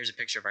 And here's a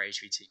picture of our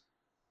HVT.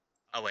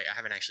 Oh, wait. I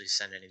haven't actually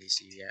sent any of these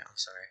to you yet. I'm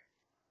sorry.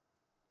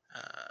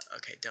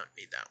 Okay, don't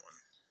need that one.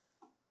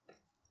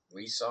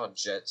 We saw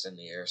jets in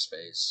the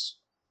airspace.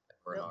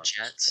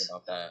 Jets?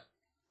 What about that?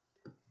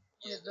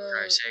 Yeah,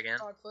 Sorry, say again?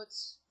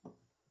 Frogfoots.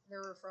 There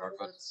were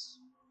frogfoots.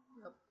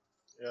 Yep.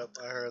 Yep,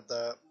 I heard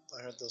that.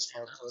 I heard those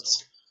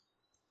frogfoots.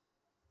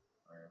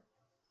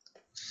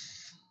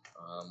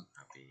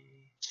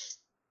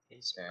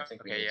 Okay, I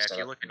think we Okay, need yeah, to if set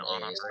you're up looking an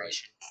on AA site.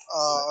 operation.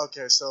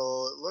 Okay,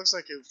 so it looks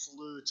like it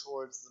flew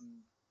towards the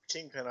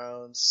Kingpin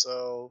Islands,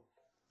 so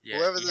Yeah,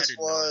 whoever he this headed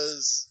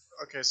was...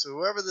 Okay, so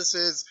whoever this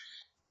is,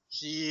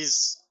 he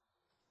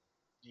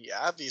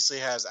obviously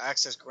has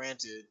access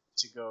granted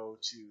to go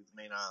to the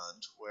main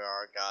island where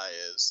our guy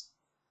is.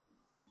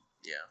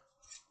 Yeah.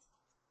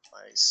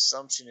 My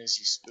assumption is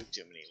you spooked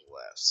him and he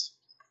left.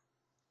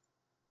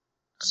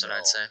 That's what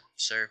I'd say.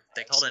 Sir,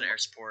 they called in air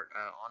support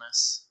on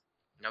us.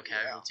 No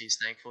casualties,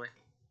 thankfully.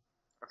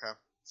 Okay.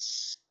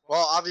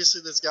 Well,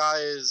 obviously this guy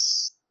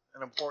is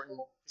an important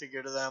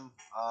figure to them.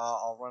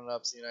 I'll run it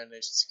up to the United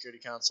Nations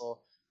Security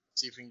Council,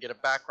 see if we can get a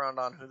background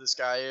on who this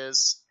guy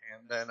is,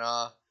 and then,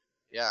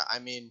 yeah, I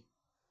mean,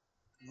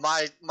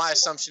 my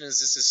assumption is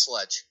this is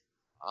Sledge.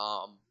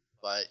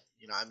 But,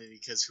 you know, I mean,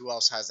 because who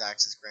else has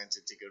access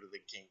granted to go to the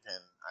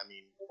Kingpin? I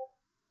mean,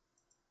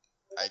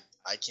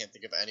 I can't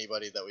think of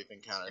anybody that we've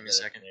encountered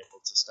that have been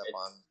able to step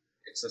on.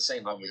 It's the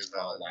same one we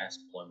saw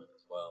last deployment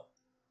as well.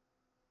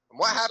 And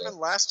what happened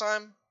last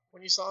time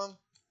when you saw him?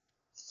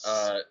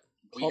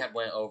 We had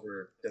went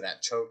over to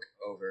that choke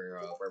over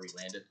where we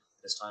landed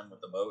this time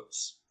with the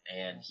boats,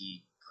 and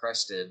he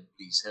crested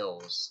these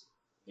hills.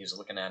 He was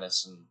looking at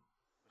us and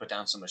put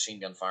down some machine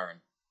gun fire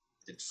and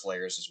did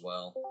flares as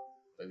well.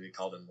 But we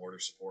called in mortar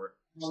support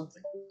or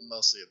something.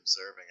 Mostly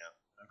observing it.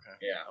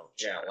 Okay.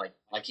 Yeah,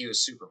 like he was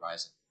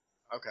supervising.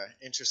 Okay,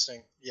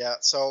 interesting. Yeah,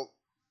 so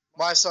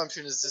my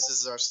assumption is this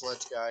is our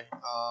Sledge guy,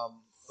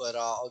 but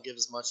I'll give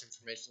as much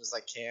information as I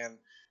can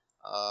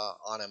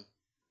on him.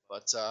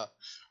 But all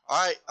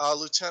right,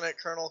 Lieutenant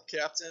Colonel,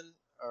 Captain,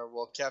 or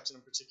well, Captain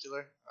in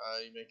particular,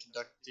 you may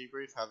conduct a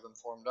debrief, have them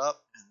formed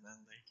up, and then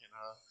they can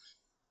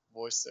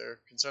voice their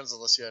concerns.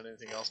 Unless you had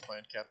anything else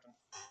planned, Captain.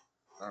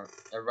 All right,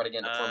 everybody get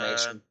into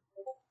formation.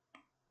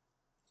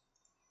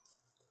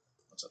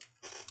 What's up?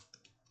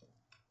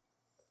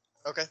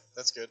 Okay,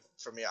 that's good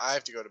for me. I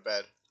have to go to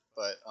bed,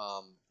 but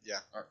yeah.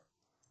 All right.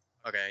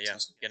 Okay, yeah.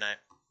 Good night.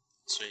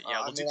 Sweet.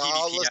 Yeah, we'll do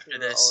I'll PvP listen after to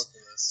this,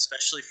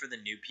 especially for the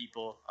new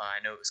people. I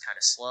know it was kind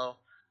of slow,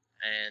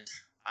 and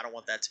I don't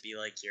want that to be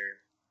like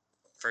your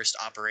first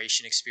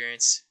operation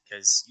experience,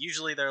 because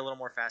usually they're a little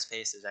more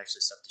fast-paced. There's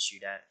actually stuff to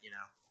shoot at, you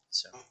know.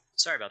 So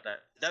sorry about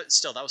that. That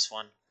was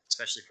fun,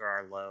 especially for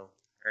our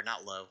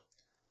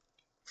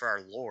for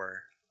our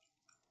lore.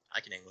 I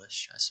can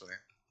English, I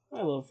swear.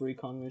 I love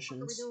recon What are we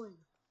missions. doing?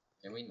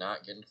 Can we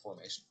not get into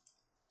formation?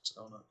 What's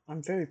going on?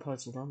 I'm very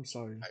puzzled. I'm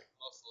sorry.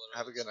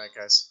 Have a good night,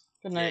 guys.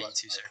 Good Yeah, night. you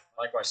too, sir.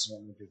 Likewise.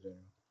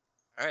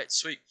 All right,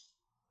 sweet.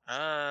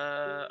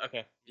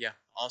 Okay, yeah.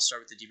 I'll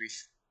start with the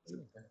debrief.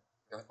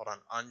 Hold on,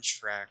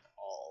 untrack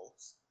all.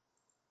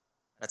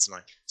 That's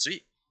mine.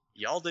 Sweet.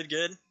 Y'all did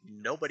good.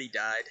 Nobody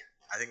died.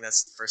 I think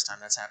that's the first time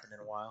that's happened in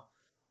a while.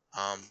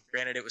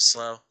 Granted it was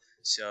slow.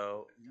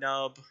 So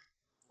Nub,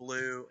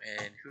 Blue,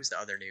 and who's the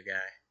other new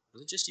guy?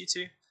 Was it just you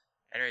two?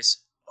 Anyways,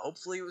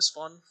 hopefully it was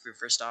fun for your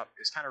first stop.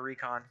 It was kind of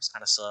recon. It was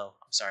kind of slow.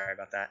 I'm sorry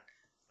about that.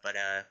 But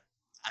I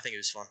think it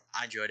was fun.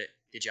 I enjoyed it.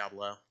 Good job,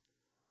 Lo.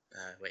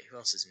 Wait, who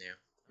else is new?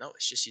 No,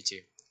 it's just you two.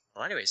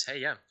 Well, anyways, hey,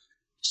 yeah.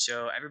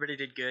 So everybody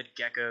did good.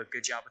 Gecko,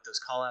 good job with those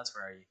callouts.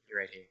 Where are you? You're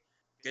right here.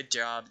 Good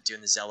job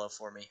doing the Zello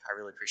for me. I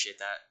really appreciate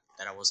that.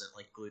 That I wasn't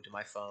like glued to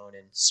my phone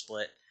and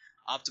split.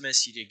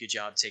 Optimus, you did a good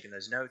job taking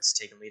those notes,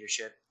 taking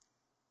leadership.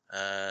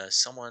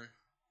 Someone.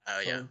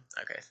 Oh yeah.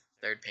 Okay.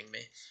 Third pinged me.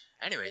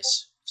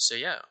 Anyways, so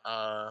yeah.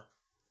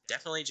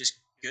 Definitely just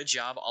good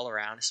job all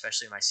around,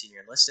 especially my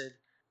senior enlisted.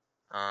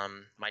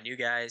 My new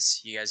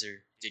guys, you guys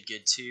did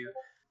good too.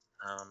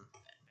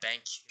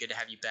 Bank, good to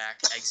have you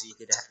back. Eggsy,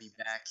 good to have you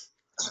back.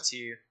 You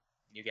too.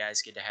 You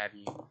guys, good to have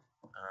you.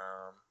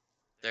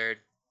 Third,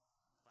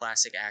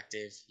 classic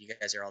active. You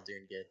guys are all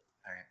doing good.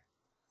 All right.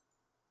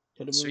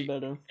 Could have been Sweet.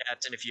 better.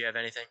 Captain, if you have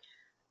anything.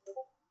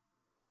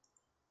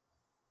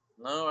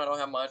 No, I don't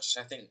have much.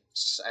 I think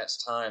at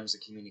times the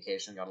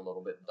communication got a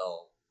little bit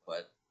dull,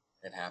 but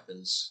it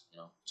happens.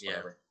 It's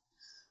whatever.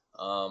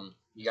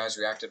 You guys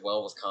reacted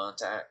well with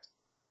contact.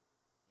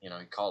 He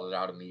called it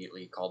out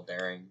immediately. He called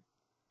bearing,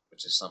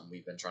 which is something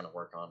we've been trying to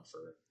work on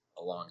for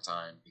a long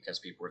time because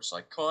people were just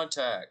like,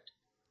 contact,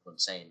 when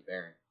saying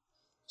bearing.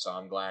 So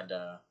I'm glad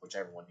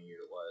whichever one of you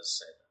it was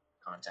said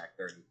contact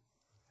 30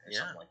 or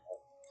something like that.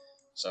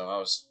 So I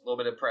was a little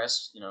bit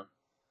impressed,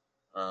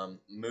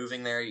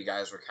 moving there, you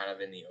guys were kind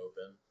of in the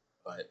open,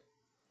 but,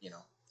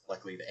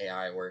 luckily the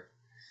AI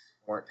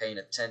weren't paying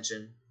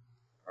attention,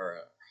 or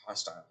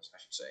hostiles, I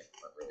should say,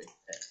 weren't really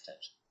paying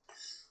attention.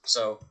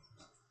 So,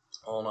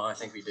 all in all, I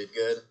think we did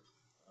good.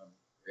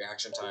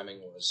 Reaction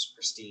timing was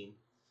pristine.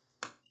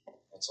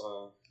 That's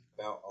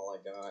about all I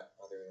got,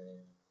 other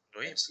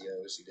than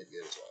NCOs, you did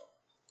good as well.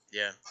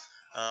 Yeah.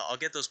 I'll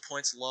get those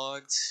points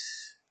logged,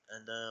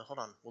 and hold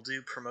on, we'll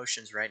do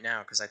promotions right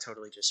now, because I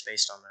totally just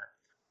spaced on that.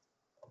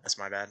 That's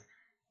my bad.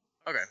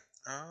 Okay.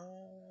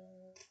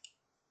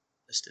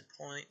 Listed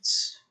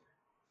points.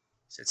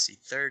 Let's see,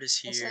 third is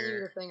here. I sent you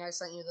the thing. I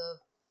sent you the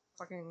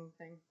fucking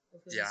thing.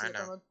 Yeah, I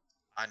know.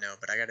 I know,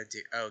 but I gotta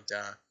do. Oh,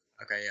 duh.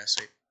 Okay, yeah,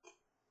 sweet.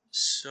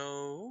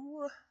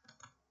 So.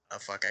 Oh,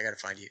 fuck, I gotta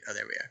find you. Oh,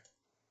 there we are.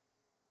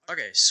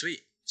 Okay,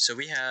 sweet. So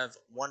we have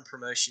one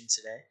promotion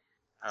today.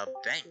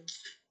 Bank.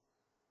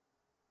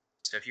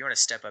 So if you want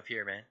to step up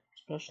here, man.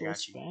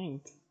 Specialist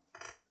bank.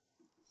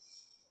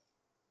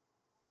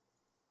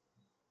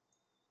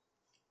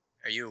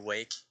 Are you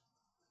awake?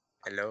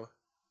 Hello?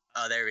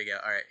 Oh, there we go.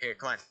 Alright, here,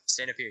 come on.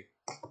 Stand up here.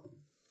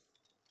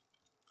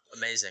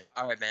 Amazing.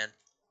 Alright, man.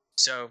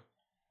 So,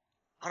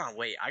 hold on,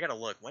 wait. I gotta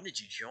look. When did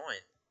you join?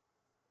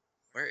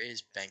 Where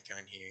is Bank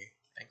on here?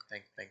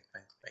 Bank.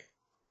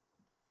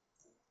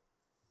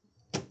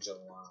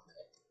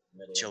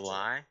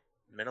 July?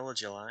 Middle of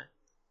July?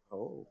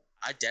 Oh.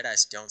 I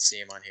deadass don't see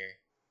him on here.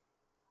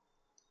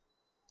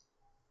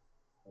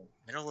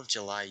 Middle of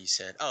July, you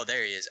said. Oh,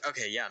 there he is.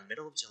 Okay, yeah,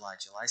 middle of July,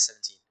 July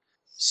 17th.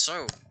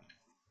 So,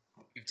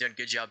 you've done a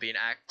good job being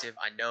active.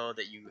 I know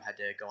that you had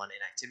to go on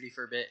inactivity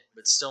for a bit,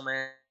 but still,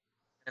 man,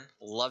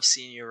 love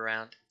seeing you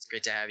around. It's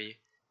great to have you.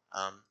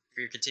 For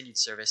your continued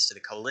service to the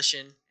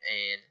coalition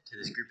and to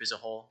this group as a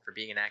whole, for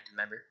being an active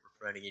member, we're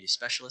promoting you to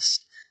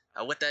specialist.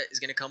 With that is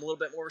going to come a little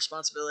bit more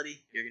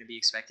responsibility. You're going to be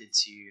expected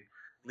to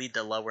lead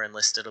the lower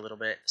enlisted a little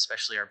bit,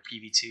 especially our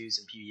PV2s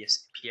and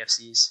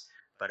PFCs.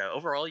 But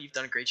overall, you've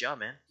done a great job,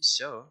 man.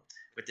 So,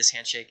 with this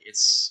handshake,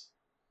 it's...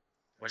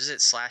 What is it?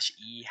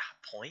 /E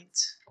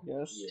point?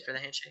 Yes. For the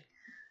handshake?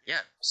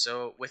 Yeah,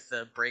 so with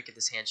the break of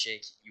this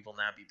handshake, you will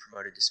now be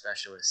promoted to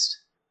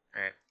specialist.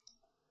 Alright.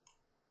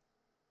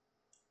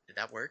 Did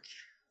that work?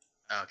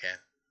 Oh, okay.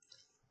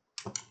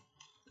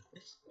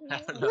 I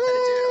don't know how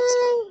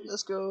to do it.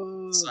 Let's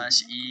go.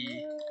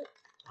 /E.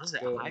 What is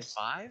that?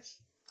 I5?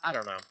 I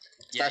don't know.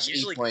 Yeah, /E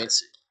usually point.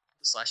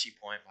 /E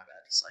point, my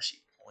bad. /E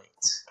point.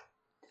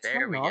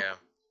 There we go.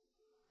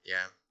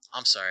 Yeah,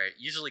 I'm sorry.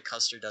 Usually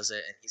Custer does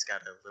it, and he's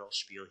got a little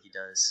spiel he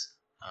does.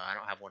 I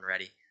don't have one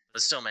ready.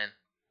 But still, man,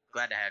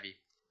 glad to have you.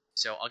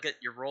 So I'll get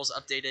your roles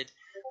updated.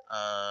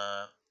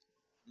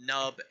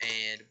 Nub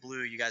and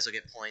Blue, you guys will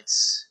get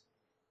points.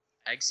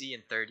 Eggsy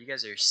and third, you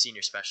guys are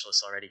senior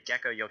specialists already.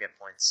 Gecko, you'll get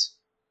points.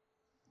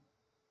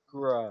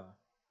 Bruh.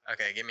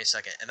 Okay, give me a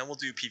second, and then we'll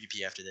do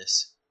PvP after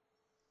this.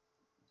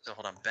 So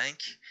hold on, bank.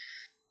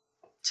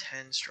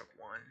 10 stroke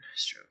 1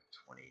 stroke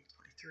 20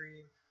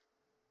 23.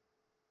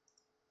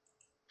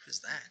 What is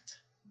that?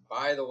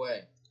 By the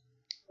way,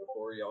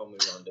 before y'all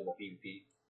move on to the PvP,